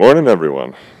Morning,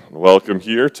 everyone. Welcome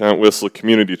here to Entwistle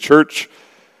Community Church.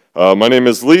 My name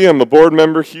is Lee. I'm a board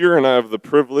member here, and I have the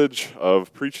privilege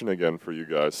of preaching again for you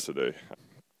guys today.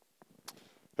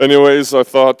 Anyways, I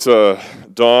thought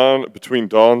between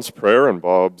Don's prayer and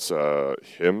Bob's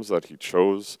hymns that he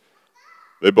chose,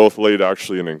 they both laid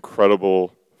actually an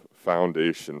incredible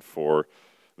foundation for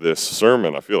this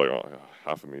sermon. I feel like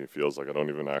half of me feels like I don't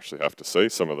even actually have to say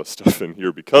some of the stuff in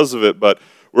here because of it, but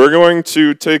we're going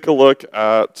to take a look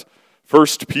at 1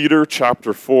 Peter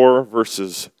chapter 4,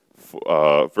 verses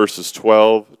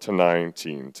 12 to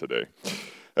 19 today.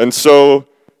 And so,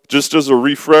 just as a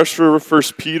refresher, 1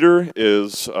 Peter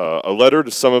is a letter to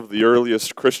some of the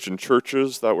earliest Christian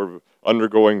churches that were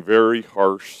undergoing very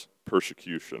harsh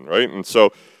persecution, right? And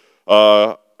so,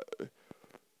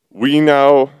 we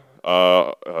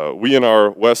in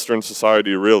our Western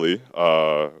society really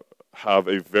have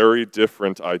a very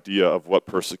different idea of what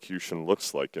persecution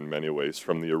looks like in many ways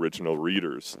from the original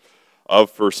readers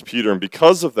of 1 Peter. And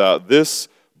because of that, this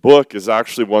book is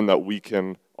actually one that we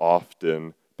can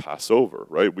often pass over,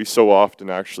 right? We so often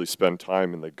actually spend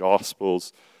time in the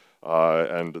Gospels,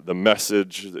 and the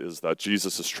message is that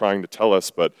Jesus is trying to tell us,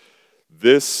 but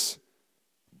this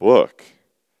book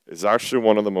is actually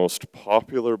one of the most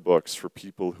popular books for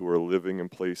people who are living in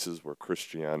places where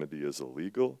Christianity is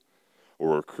illegal,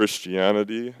 or where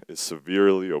Christianity is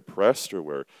severely oppressed, or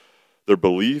where their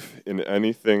belief in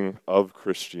anything of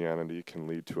Christianity can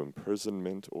lead to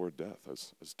imprisonment or death,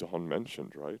 as Don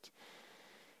mentioned, right?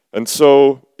 And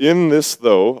so in this,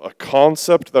 though, a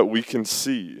concept that we can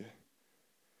see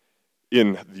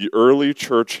in the early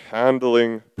church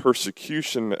handling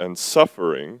persecution and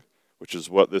suffering, which is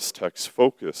what this text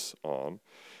focuses on,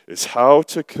 is how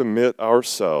to commit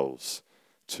ourselves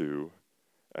to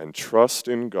and trust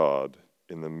in God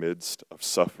in the midst of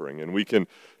suffering. And we can,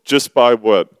 just by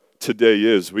what today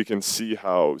is, we can see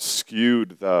how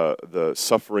skewed the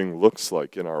suffering looks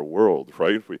like in our world,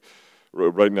 right?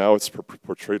 Right now it's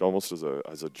portrayed almost as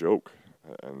a joke,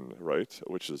 and right,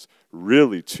 which is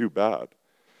really too bad.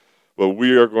 But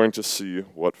we are going to see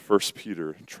what 1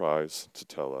 Peter tries to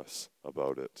tell us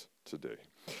about it today.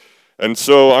 And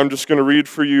so I'm just going to read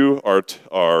for you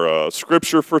our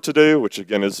scripture for today, which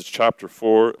again is chapter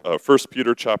 4, 1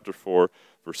 Peter chapter 4,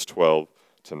 verse 12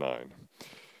 to 9. It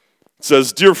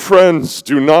says, "Dear friends,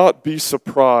 do not be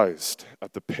surprised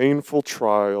at the painful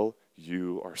trial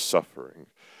you are suffering,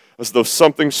 as though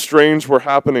something strange were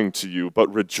happening to you,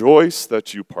 but rejoice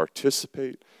that you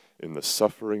participate in the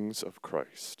sufferings of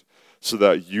Christ, so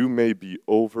that you may be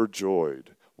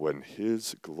overjoyed when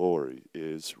his glory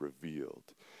is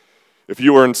revealed. If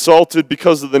you are insulted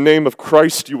because of the name of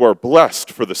Christ, you are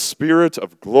blessed, for the Spirit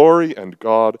of glory and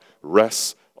God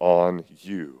rests on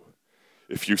you.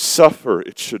 If you suffer,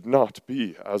 it should not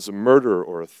be as a murderer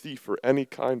or a thief or any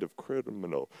kind of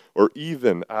criminal, or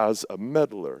even as a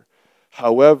meddler.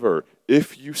 However,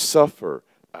 if you suffer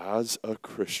as a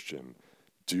Christian,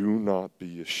 do not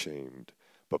be ashamed,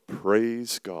 but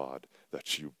praise God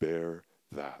that you bear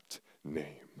that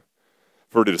name.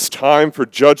 For it is time for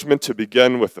judgment to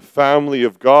begin with the family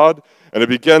of God, and it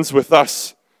begins with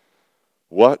us.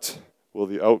 What will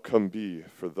the outcome be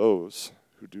for those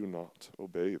who do not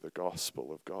obey the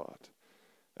gospel of God?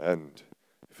 And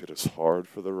if it is hard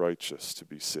for the righteous to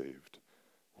be saved,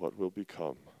 what will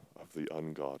become of the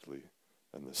ungodly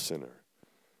and the sinner?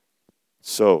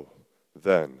 So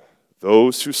then,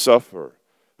 those who suffer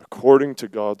according to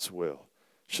God's will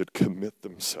should commit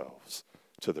themselves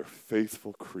to their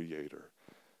faithful Creator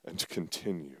and to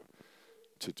continue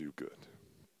to do good."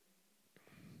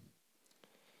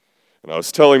 And I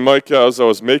was telling Micah as I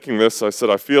was making this, I said,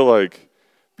 I feel like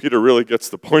Peter really gets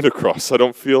the point across. I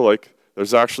don't feel like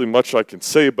there's actually much I can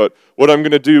say, but what I'm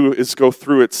going to do is go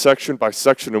through it section by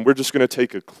section, and we're just going to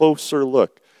take a closer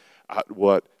look at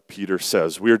what Peter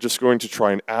says. We are just going to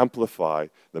try and amplify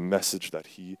the message that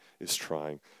he is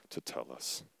trying to tell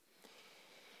us.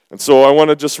 And so I want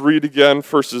to just read again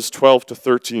verses 12 to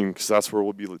 13, because that's where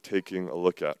we'll be taking a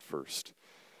look at first.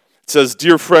 It says,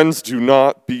 "Dear friends, do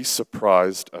not be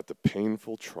surprised at the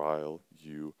painful trial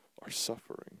you are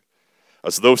suffering,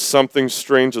 as though something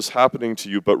strange is happening to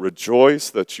you, but rejoice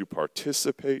that you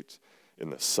participate in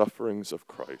the sufferings of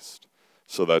Christ,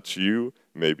 so that you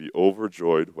may be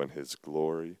overjoyed when his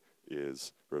glory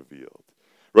is revealed."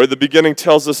 Right, the beginning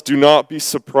tells us, do not be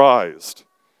surprised.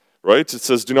 Right? It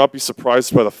says, do not be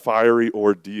surprised by the fiery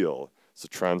ordeal. It's a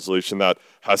translation that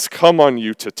has come on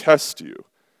you to test you.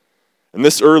 And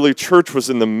this early church was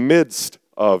in the midst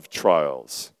of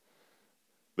trials.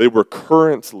 They were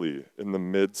currently in the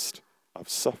midst of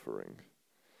suffering.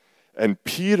 And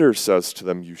Peter says to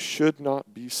them, you should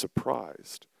not be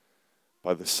surprised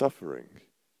by the suffering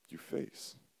you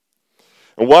face.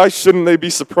 And why shouldn't they be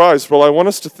surprised? Well, I want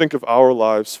us to think of our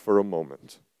lives for a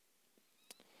moment.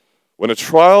 When a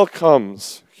trial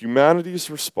comes, humanity's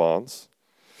response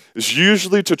is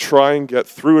usually to try and get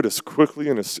through it as quickly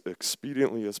and as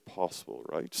expediently as possible,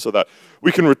 right? So that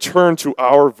we can return to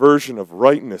our version of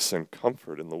rightness and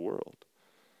comfort in the world.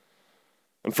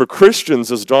 And for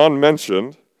Christians, as Don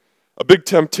mentioned, a big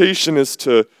temptation is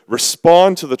to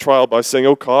respond to the trial by saying,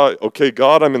 okay,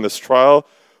 God, I'm in this trial.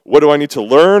 What do I need to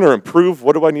learn or improve?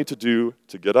 What do I need to do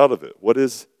to get out of it? What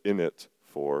is in it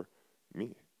for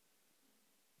me?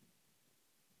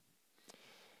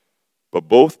 But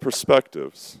both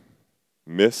perspectives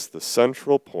miss the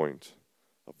central point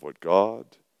of what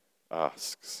God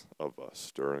asks of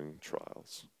us during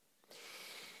trials.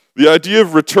 The idea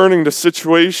of returning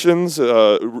situations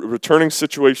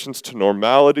to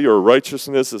normality or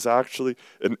righteousness is actually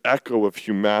an echo of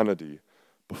humanity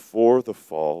before the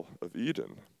fall of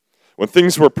Eden, when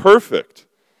things were perfect,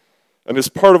 and is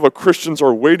part of what Christians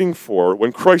are waiting for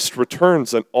when Christ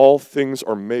returns and all things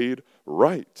are made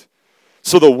right.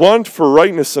 So the want for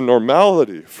rightness and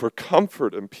normality, for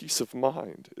comfort and peace of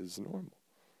mind is normal.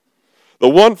 The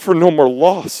want for no more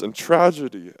loss and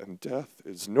tragedy and death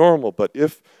is normal. But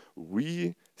if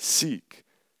we seek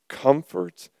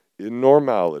comfort in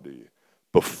normality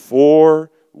before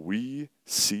we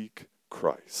seek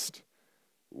Christ,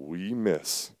 we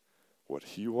miss what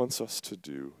he wants us to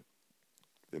do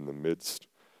in the midst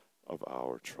of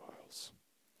our trials.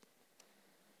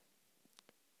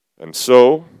 And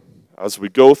so, as we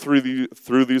go through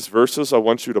these verses, I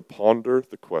want you to ponder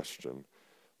the question,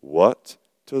 what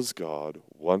does God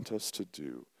want us to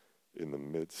do in the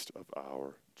midst of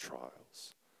our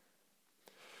trials?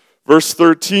 Verse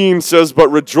 13 says, "But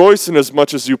rejoice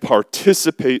inasmuch as you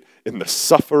participate in the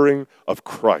suffering of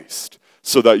Christ,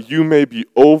 so that you may be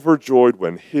overjoyed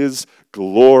when his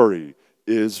glory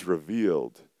is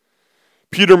revealed."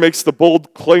 Peter makes the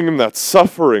bold claim that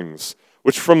sufferings,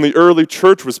 which from the early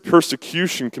church was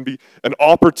persecution, can be an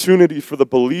opportunity for the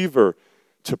believer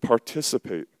to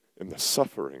participate in the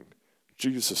suffering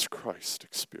Jesus Christ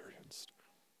experienced.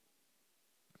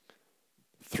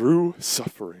 Through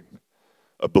suffering,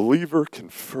 a believer can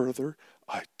further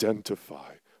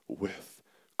identify with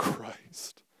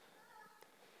Christ.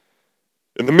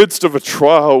 In the midst of a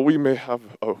trial, we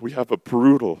have a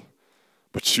brutal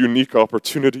but unique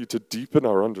opportunity to deepen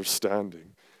our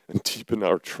understanding and deepen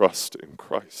our trust in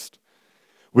Christ.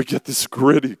 We get this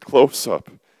gritty close-up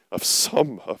of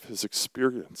some of his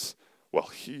experience while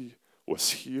he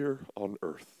was here on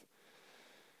earth.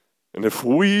 And if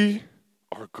we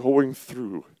are going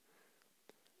through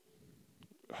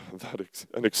that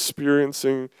and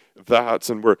experiencing that,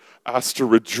 and we're asked to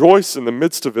rejoice in the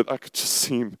midst of it, that could just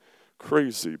seem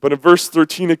crazy. But in verse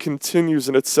 13 it continues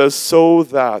and it says, "So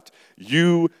that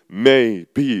you may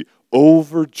be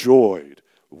overjoyed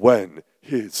when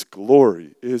his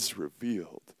glory is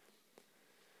revealed."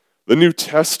 The New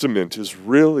Testament is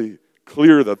really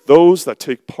clear that those that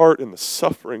take part in the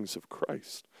sufferings of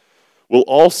Christ will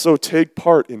also take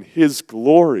part in his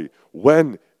glory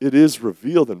when it is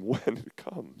revealed and when it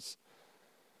comes.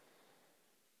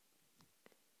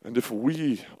 And if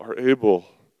we are able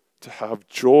to have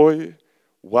joy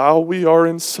while we are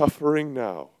in suffering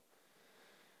now,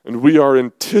 and we are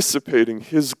anticipating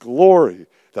his glory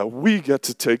that we get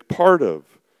to take part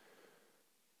of,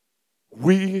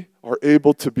 we are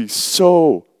able to be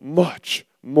so much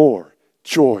more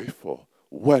joyful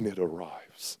when it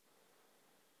arrives.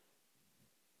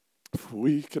 If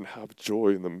we can have joy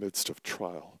in the midst of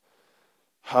trial,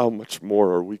 how much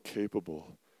more are we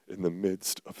capable in the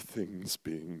midst of things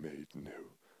being made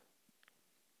new?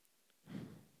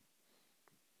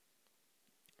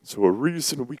 So a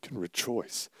reason we can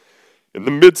rejoice in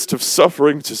the midst of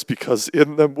suffering is because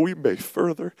in them we may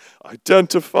further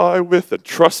identify with and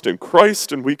trust in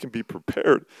Christ, and we can be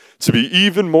prepared to be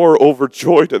even more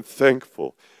overjoyed and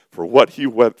thankful for what he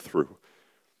went through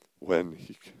when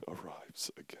he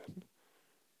arrives again.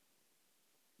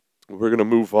 We're going to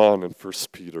move on in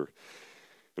 1 Peter.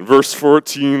 In verse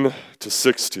 14 to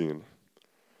 16,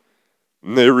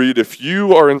 and they read, "If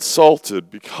you are insulted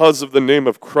because of the name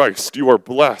of Christ, you are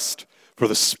blessed, for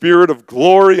the Spirit of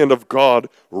glory and of God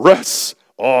rests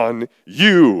on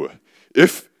you.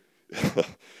 If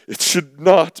it should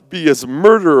not be as a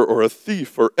murderer or a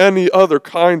thief or any other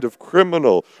kind of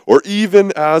criminal, or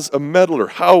even as a meddler.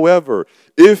 However,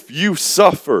 if you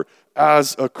suffer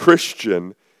as a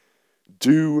Christian,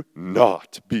 do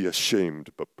not be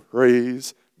ashamed, but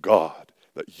praise God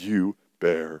that you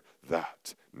bear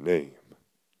that name."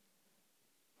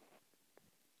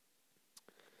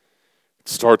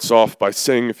 starts off by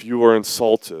saying if you are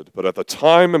insulted, but at the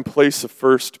time and place of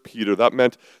 1 Peter, that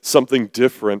meant something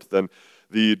different than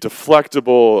the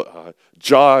deflectable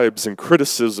jibes and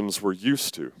criticisms we're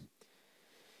used to.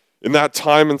 In that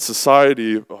time in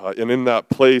society and in that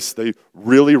place, they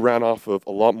really ran off of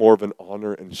a lot more of an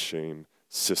honor and shame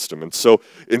system. And so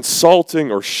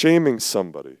insulting or shaming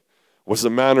somebody was a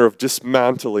manner of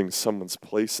dismantling someone's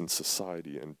place in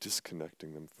society and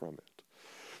disconnecting them from it.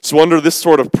 So under this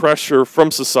sort of pressure from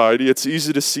society, it's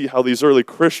easy to see how these early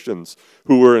Christians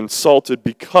who were insulted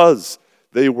because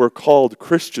they were called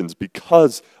Christians,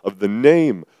 because of the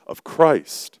name of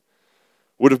Christ,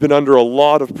 would have been under a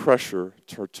lot of pressure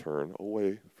to turn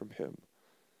away from him.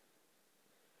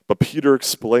 But Peter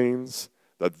explains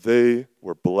that they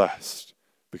were blessed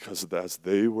because as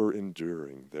they were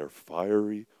enduring their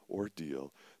fiery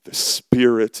ordeal, the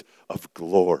Spirit of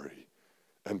glory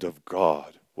and of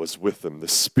God was with them. The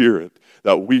Spirit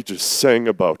that we just sang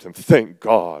about and thank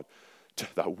God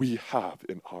that we have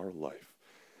in our life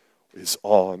is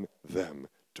on them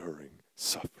during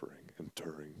suffering and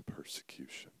during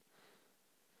persecution.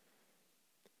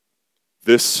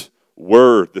 The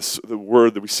word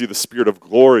that we see, the Spirit of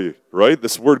glory, right?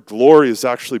 This word glory is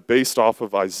actually based off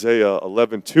of Isaiah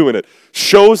 11:2, and it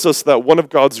shows us that one of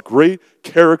God's great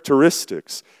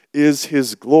characteristics is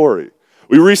his glory.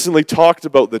 We recently talked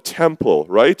about the temple,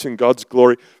 right? And God's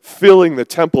glory filling the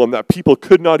temple, and that people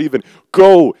could not even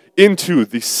go into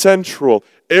the central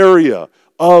area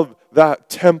of that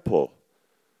temple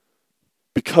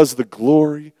because the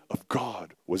glory of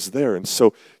God was there. And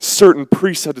so certain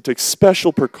priests had to take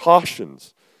special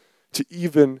precautions to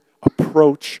even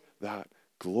approach that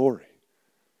glory.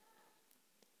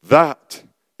 That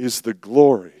is the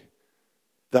glory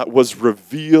that was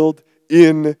revealed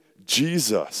in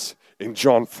Jesus in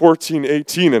John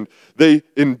 14:18. And they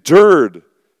endured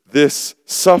this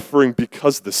suffering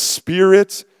because the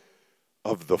Spirit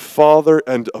of the Father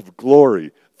and of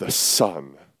glory, the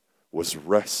Son, was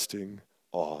resting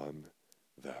on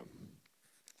them.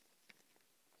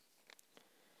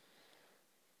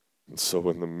 And so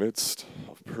in the midst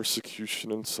of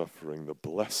persecution and suffering, the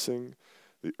blessing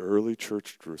the early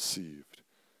church received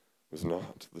was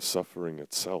not the suffering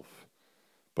itself,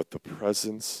 but the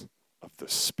presence of the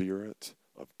Spirit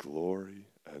of glory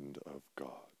and of God.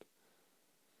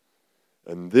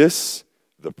 And this,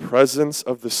 the presence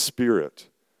of the Spirit,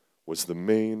 was the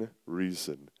main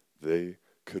reason they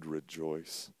could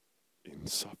rejoice in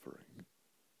suffering.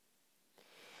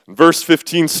 And verse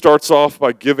 15 starts off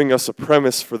by giving us a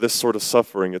premise for this sort of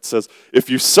suffering. It says, if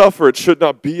you suffer, it should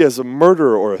not be as a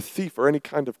murderer or a thief or any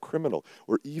kind of criminal,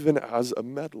 or even as a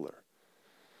meddler.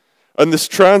 And this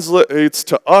translates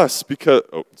to us because,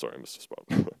 I missed a spot.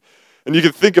 And you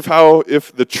can think of how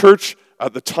if the church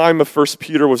at the time of 1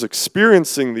 Peter was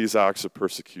experiencing these acts of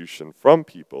persecution from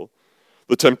people,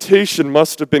 the temptation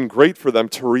must have been great for them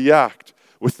to react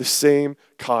with the same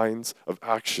kinds of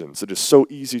actions. It is so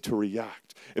easy to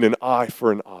react in an eye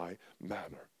for an eye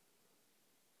manner.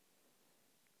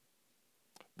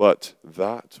 But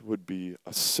that would be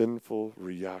a sinful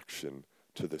reaction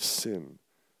to the sin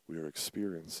we are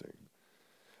experiencing,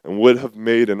 and would have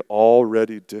made an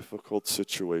already difficult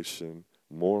situation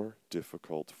more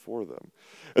difficult for them.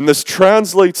 And this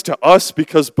translates to us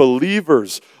because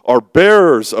believers are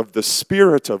bearers of the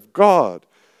Spirit of God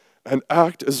and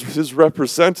act as his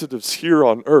representatives here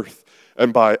on earth.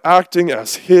 And by acting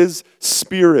as his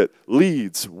Spirit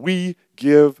leads, we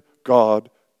give God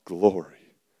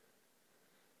glory.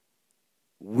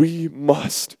 We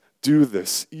must do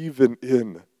this even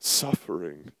in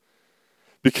suffering.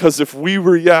 Because if we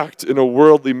react in a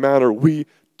worldly manner, we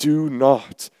do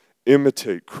not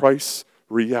imitate Christ's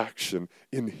reaction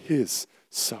in his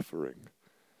suffering.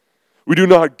 We do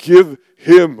not give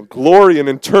him glory, and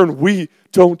in turn, we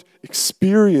don't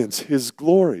experience his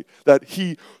glory that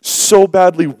he so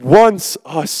badly wants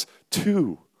us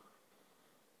to.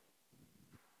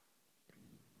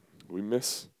 We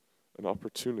miss an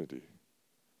opportunity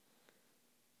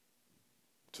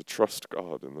to trust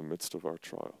God in the midst of our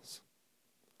trials.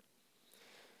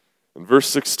 And verse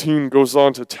 16 goes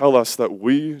on to tell us that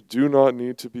we do not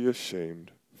need to be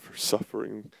ashamed for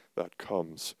suffering that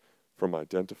comes from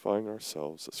identifying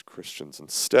ourselves as Christians.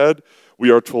 Instead, we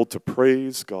are told to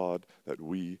praise God that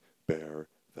we bear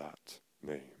that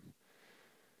name.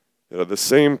 And at the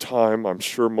same time, I'm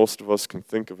sure most of us can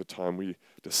think of a time we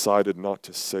decided not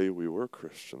to say we were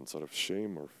Christians out of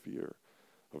shame or fear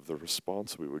of the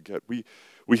response we would get.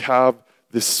 We have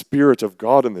this Spirit of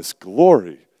God and this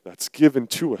glory that's given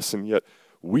to us, and yet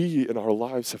we in our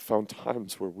lives have found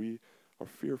times where we are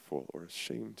fearful or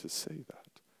ashamed to say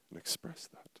that and express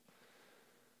that.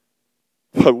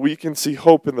 But we can see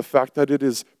hope in the fact that it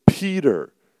is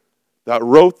Peter that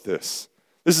wrote this.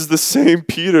 This is the same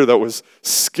Peter that was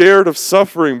scared of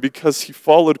suffering because he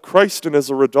followed Christ and as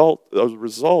a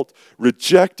result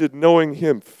rejected knowing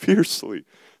him fiercely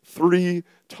 3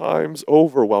 times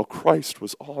over while Christ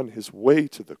was on his way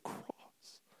to the cross.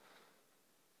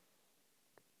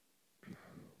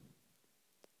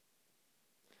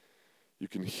 You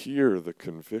can hear the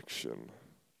conviction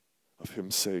of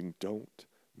him saying, "Don't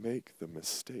make the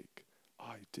mistake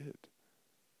I did."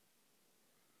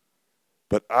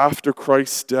 But after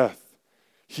Christ's death,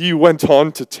 he went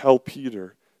on to tell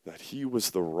Peter that he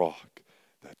was the rock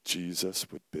that Jesus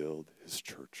would build his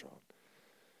church on.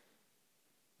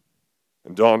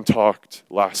 And Don talked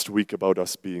last week about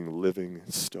us being living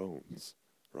stones,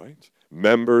 right?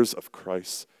 Members of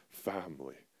Christ's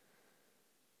family.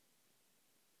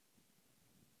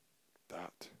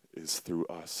 That is through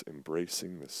us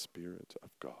embracing the Spirit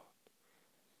of God.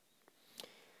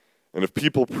 And if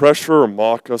people pressure or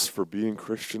mock us for being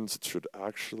Christians, it should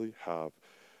actually have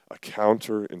a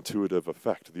counterintuitive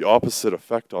effect, the opposite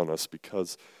effect on us,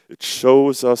 because it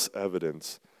shows us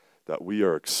evidence that we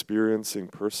are experiencing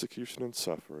persecution and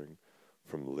suffering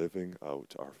from living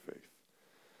out our faith.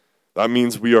 That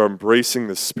means we are embracing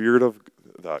the Spirit of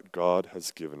that God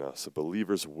has given us. A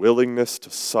believer's willingness to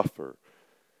suffer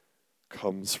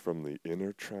comes from the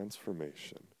inner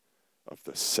transformation of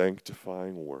the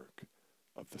sanctifying work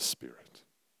of the Spirit.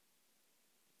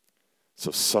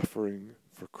 So suffering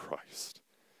for Christ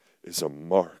is a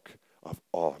mark of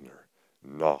honor,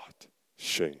 not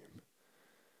shame.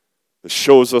 This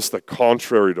shows us that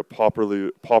contrary to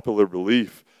popular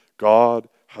belief, God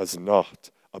has not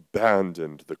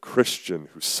abandoned the Christian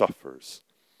who suffers.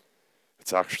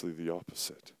 It's actually the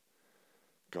opposite.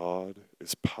 God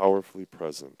is powerfully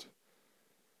present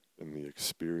in the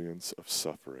experience of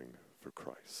suffering for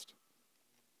Christ.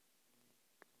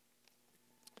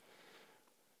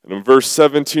 And in verse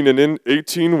 17 and in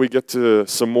 18, we get to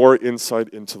some more insight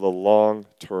into the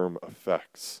long-term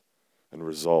effects and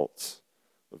results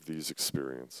of these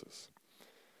experiences.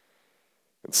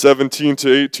 And 17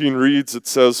 to 18 reads, it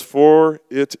says, "For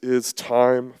it is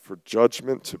time for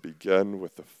judgment to begin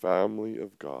with the family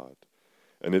of God,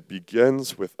 and it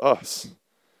begins with us.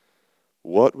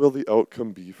 What will the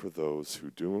outcome be for those who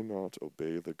do not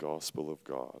obey the gospel of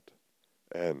God?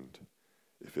 And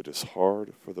if it is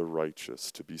hard for the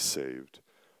righteous to be saved,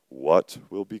 what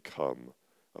will become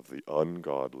of the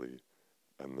ungodly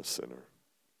and the sinner?"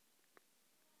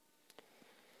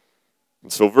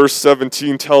 And so verse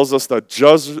 17 tells us that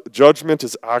judgment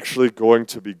is actually going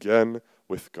to begin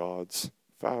with God's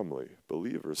family,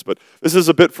 believers. But this is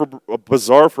a bit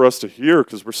bizarre for us to hear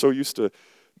because we're so used to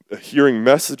hearing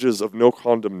messages of no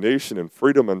condemnation and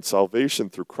freedom and salvation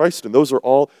through Christ, and those are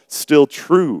all still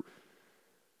true.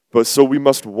 But so we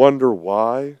must wonder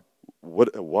why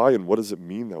and what does it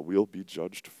mean that we'll be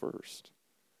judged first?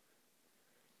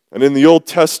 And in the Old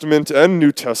Testament and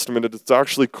New Testament, it's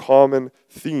actually a common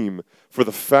theme for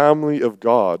the family of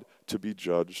God to be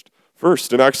judged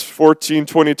first. In Acts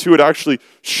 14:22, it actually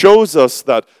shows us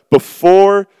that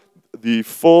before the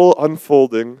full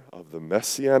unfolding of the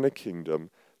Messianic kingdom,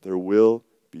 there will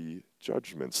be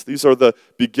judgments. These are the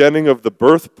beginning of the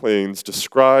birth pains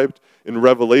described in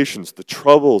Revelations, the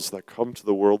troubles that come to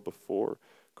the world before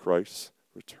Christ's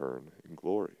return in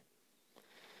glory.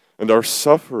 And our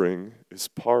suffering is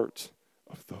part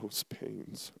of those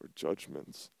pains or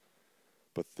judgments.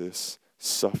 But this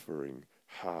suffering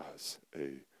has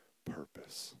a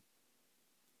purpose.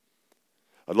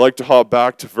 I'd like to hop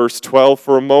back to verse 12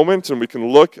 for a moment, and we can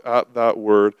look at that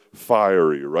word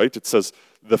fiery, right? It says,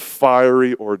 the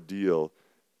fiery ordeal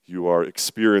you are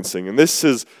experiencing. And this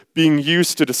is being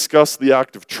used to discuss the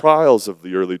active trials of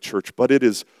the early church, but it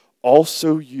is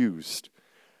also used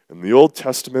in the Old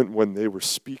Testament when they were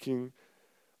speaking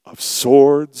of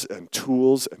swords and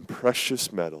tools and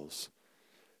precious metals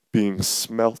being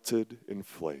smelted in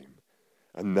flame.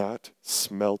 And that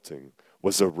smelting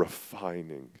was a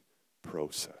refining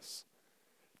process.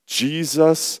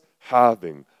 Jesus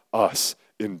having us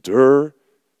endure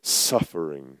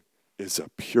suffering is a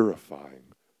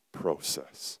purifying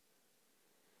process.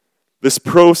 This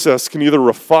process can either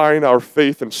refine our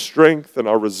faith and strength and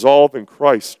our resolve in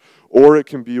Christ, or it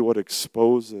can be what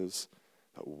exposes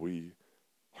that we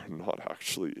are not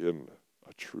actually in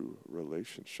a true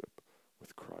relationship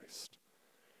with Christ.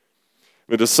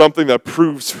 And it is something that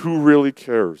proves who really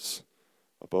cares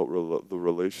about the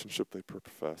relationship they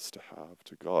profess to have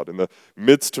to God. In the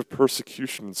midst of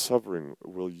persecution and suffering,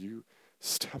 will you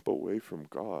step away from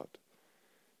God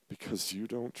because you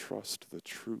don't trust the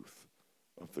truth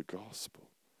of the gospel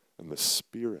and the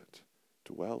Spirit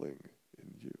dwelling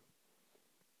in you.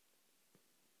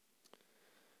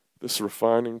 This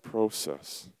refining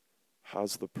process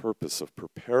has the purpose of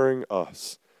preparing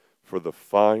us for the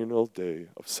final day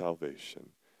of salvation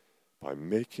by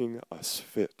making us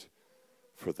fit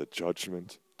for the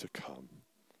judgment to come.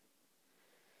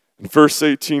 And verse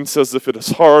 18 says, if it is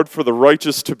hard for the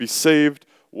righteous to be saved,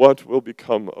 what will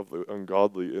become of the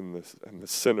ungodly and the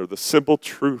sinner? The simple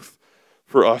truth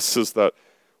for us is that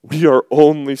we are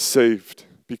only saved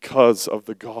because of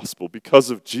the gospel, because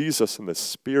of Jesus and the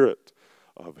Spirit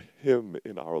of Him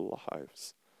in our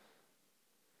lives.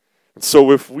 And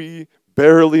so if we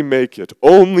barely make it,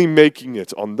 only making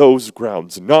it on those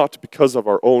grounds, not because of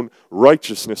our own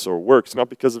righteousness or works, not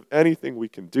because of anything we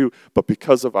can do, but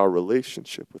because of our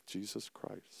relationship with Jesus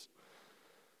Christ.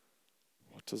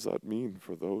 What does that mean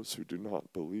for those who do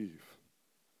not believe?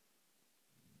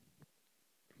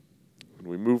 And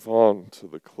we move on to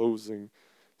the closing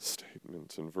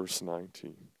statement in verse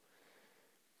 19.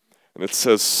 And it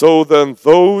says, so then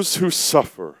those who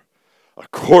suffer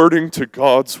according to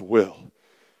God's will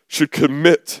should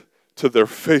commit to their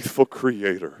faithful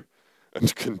Creator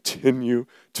and continue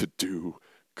to do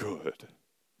good.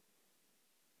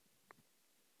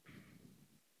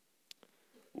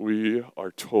 We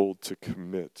are told to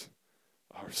commit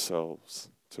ourselves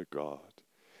to God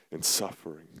in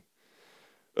suffering.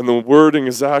 And the wording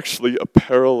is actually a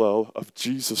parallel of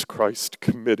Jesus Christ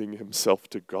committing himself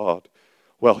to God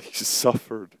while he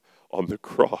suffered on the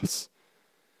cross.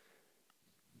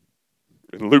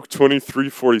 In Luke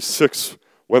 23:46,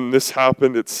 when this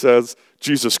happened, it says,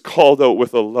 Jesus called out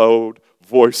with a loud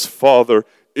voice, Father,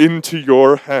 into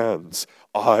your hands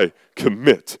I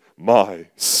commit my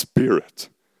spirit.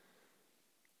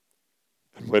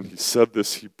 And when he said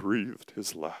this, he breathed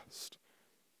his last.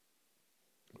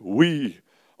 We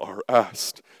are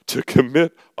asked to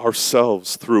commit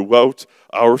ourselves throughout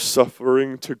our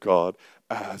suffering to God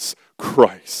as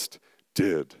Christ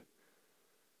did.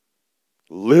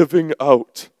 Living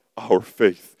out our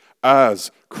faith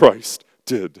as Christ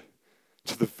did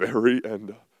to the very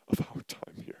end of our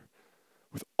time here,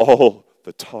 with all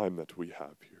the time that we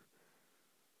have here.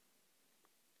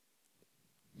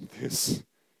 This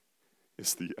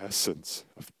is the essence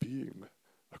of being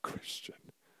a Christian,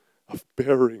 of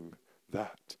bearing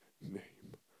that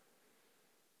name,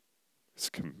 is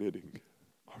committing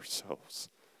ourselves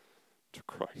to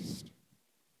Christ.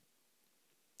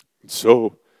 And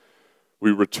so,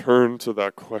 we return to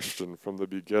that question from the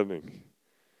beginning.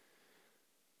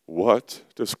 What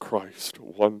does Christ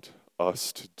want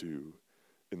us to do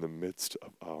in the midst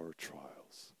of our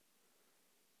trials?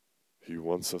 He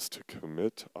wants us to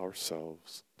commit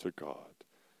ourselves to God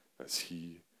as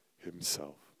he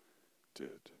himself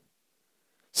did.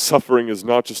 Suffering is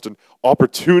not just an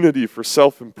opportunity for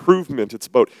self-improvement. It's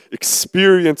about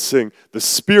experiencing the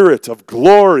Spirit of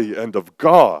glory and of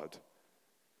God.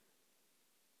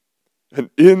 And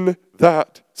in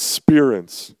that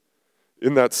Spirit's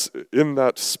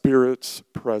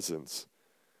presence,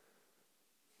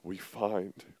 we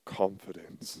find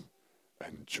confidence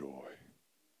and joy.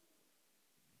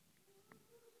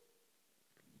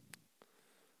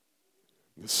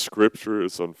 The scripture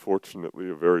is unfortunately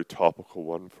a very topical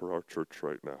one for our church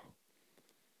right now.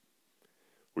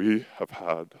 We have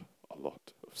had a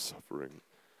lot of suffering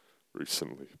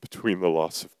recently between the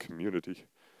loss of community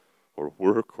or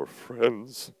work or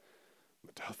friends,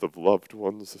 the death of loved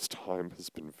ones. This time has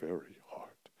been very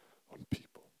hard on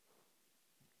people.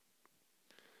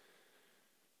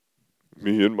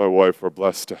 Me and my wife are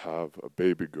blessed to have a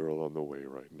baby girl on the way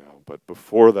right now, but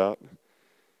before that,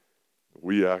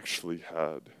 we actually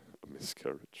had a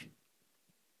miscarriage.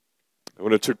 And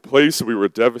when it took place, we were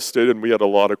devastated and we had a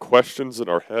lot of questions in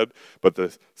our head, but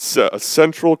a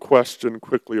central question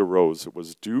quickly arose. It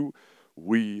was, do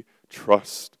we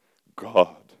trust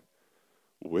God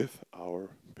with our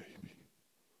baby?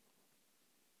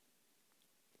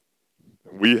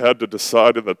 And we had to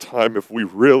decide in the time if we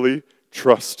really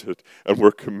trusted and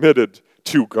were committed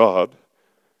to God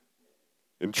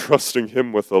in trusting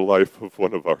him with the life of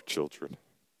one of our children.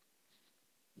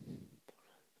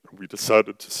 And we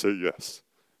decided to say yes.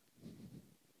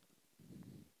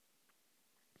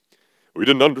 We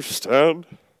didn't understand,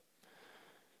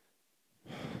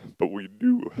 but we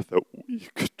knew that we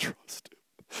could trust him.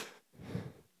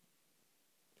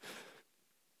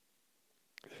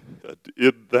 And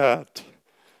in that,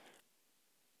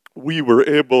 we were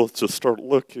able to start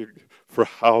looking for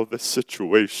how the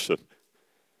situation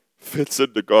fits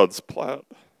into God's plan.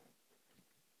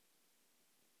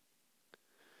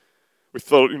 We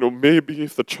thought, maybe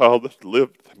if the child had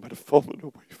lived, they might have fallen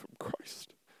away from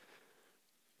Christ.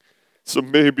 So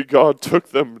maybe God took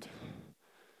them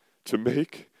to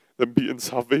make them be in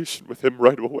salvation with him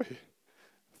right away.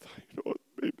 I thought, you know what,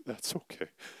 maybe that's okay.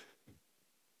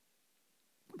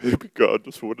 Maybe God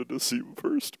just wanted to see him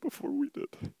first before we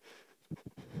did.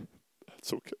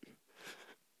 That's okay.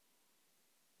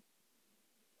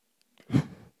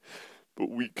 But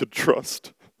we could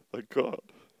trust that God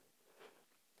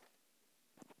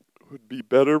would be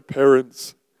better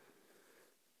parents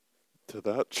to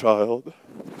that child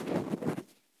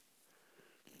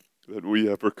than we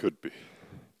ever could be.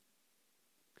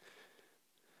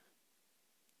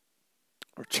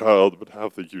 Our child would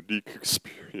have the unique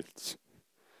experience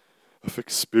of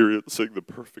experiencing the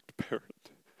perfect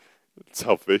parent and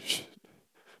salvation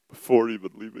before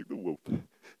even leaving the womb.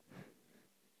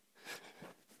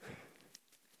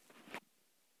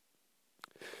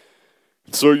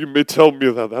 So you may tell me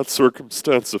that that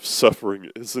circumstance of suffering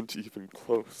isn't even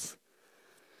close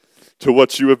to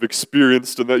what you have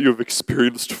experienced, and that you have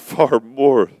experienced far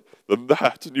more than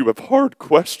that, and you have hard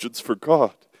questions for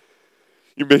God.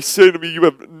 You may say to me, you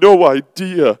have no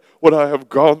idea what I have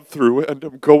gone through and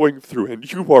am going through, and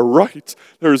you are right.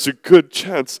 There is a good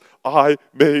chance I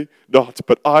may not,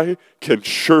 but I can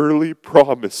surely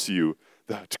promise you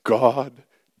that God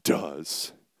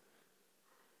does.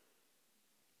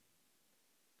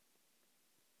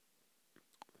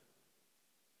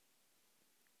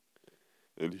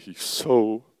 And he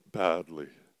so badly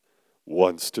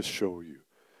wants to show you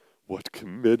what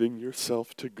committing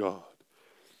yourself to God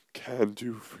can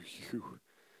do for you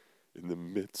in the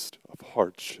midst of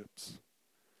hardships.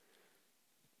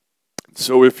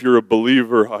 So if you're a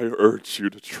believer, I urge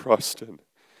you to trust in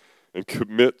and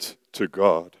commit to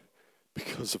God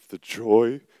because of the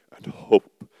joy and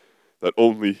hope that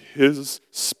only his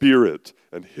Spirit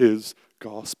and his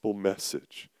gospel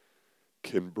message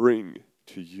can bring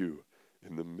to you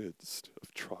in the midst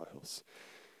of trials.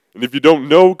 And if you don't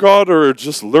know God or are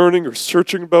just learning or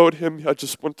searching about him, I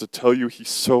just want to tell you he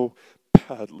so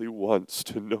badly wants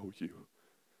to know you.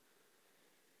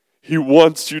 He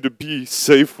wants you to be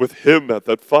safe with him at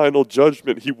that final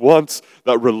judgment. He wants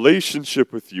that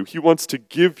relationship with you. He wants to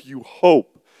give you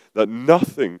hope that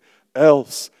nothing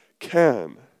else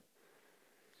can.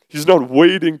 He's not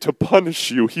waiting to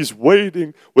punish you. He's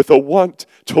waiting with a want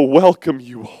to welcome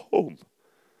you home.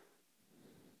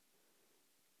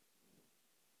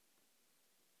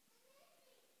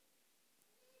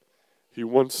 He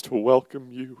wants to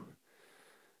welcome you,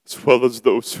 as well as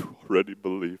those who already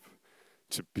believe,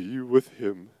 to be with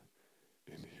him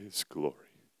in his glory.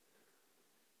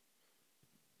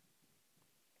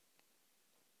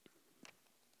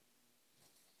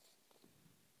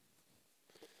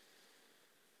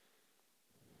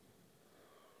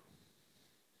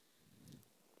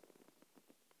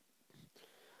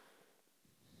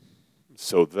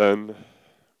 So then,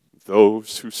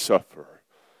 those who suffer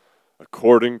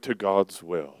according to God's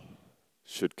will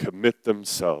should commit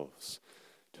themselves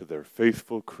to their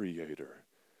faithful Creator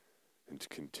and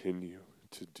continue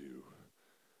to do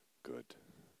good.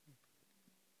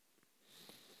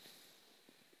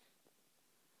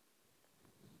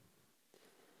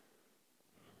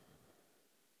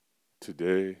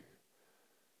 Today,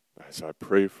 as I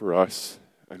pray for us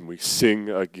and we sing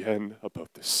again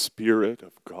about the Spirit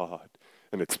of God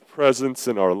and its presence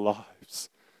in our lives,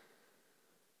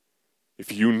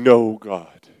 if you know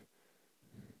God,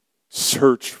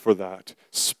 search for that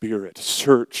Spirit.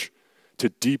 Search to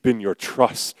deepen your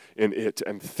trust in it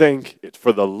and thank it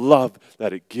for the love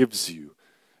that it gives you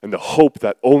and the hope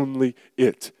that only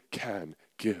it can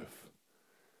give.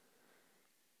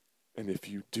 And if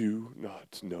you do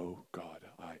not know God,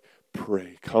 I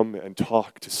pray, come and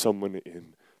talk to someone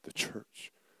in the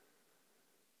church.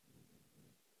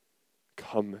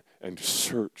 Come and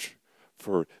search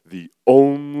for the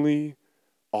only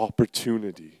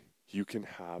opportunity you can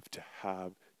have to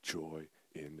have joy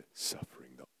in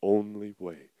suffering, the only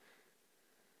way,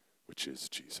 which is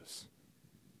Jesus.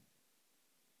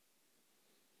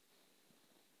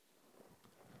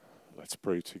 Let's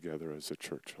pray together as a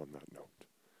church on that note.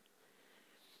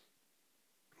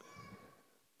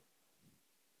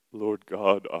 Lord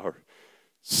God, our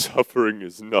suffering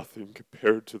is nothing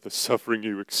compared to the suffering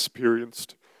you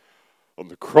experienced on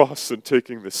the cross and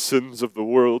taking the sins of the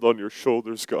world on your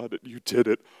shoulders, God, and you did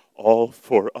it all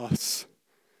for us.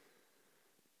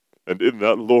 And in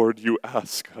that, Lord, you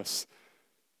ask us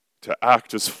to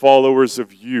act as followers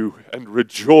of you and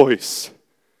rejoice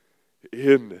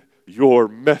in your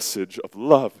message of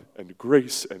love and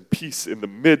grace and peace in the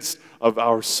midst of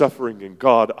our suffering. And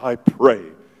God, I pray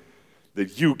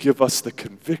that you give us the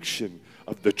conviction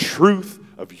of the truth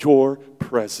of your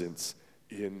presence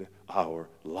in our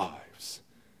lives.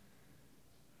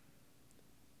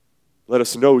 Let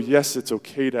us know, yes, it's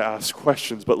okay to ask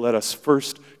questions, but let us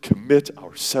first commit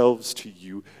ourselves to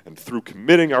you, and through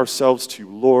committing ourselves to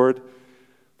you, Lord,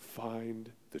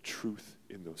 find the truth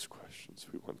in those questions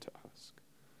we want to ask.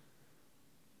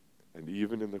 And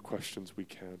even in the questions we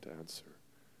can't answer,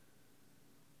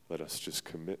 let us just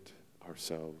commit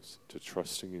ourselves to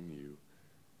trusting in you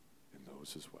in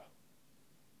those as well.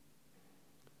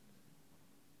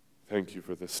 Thank you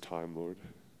for this time, Lord.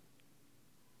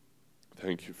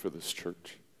 Thank you for this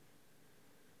church.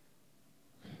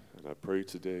 And I pray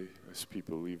today, as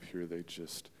people leave here, they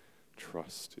just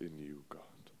trust in you, God.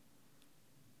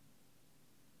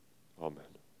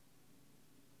 Amen.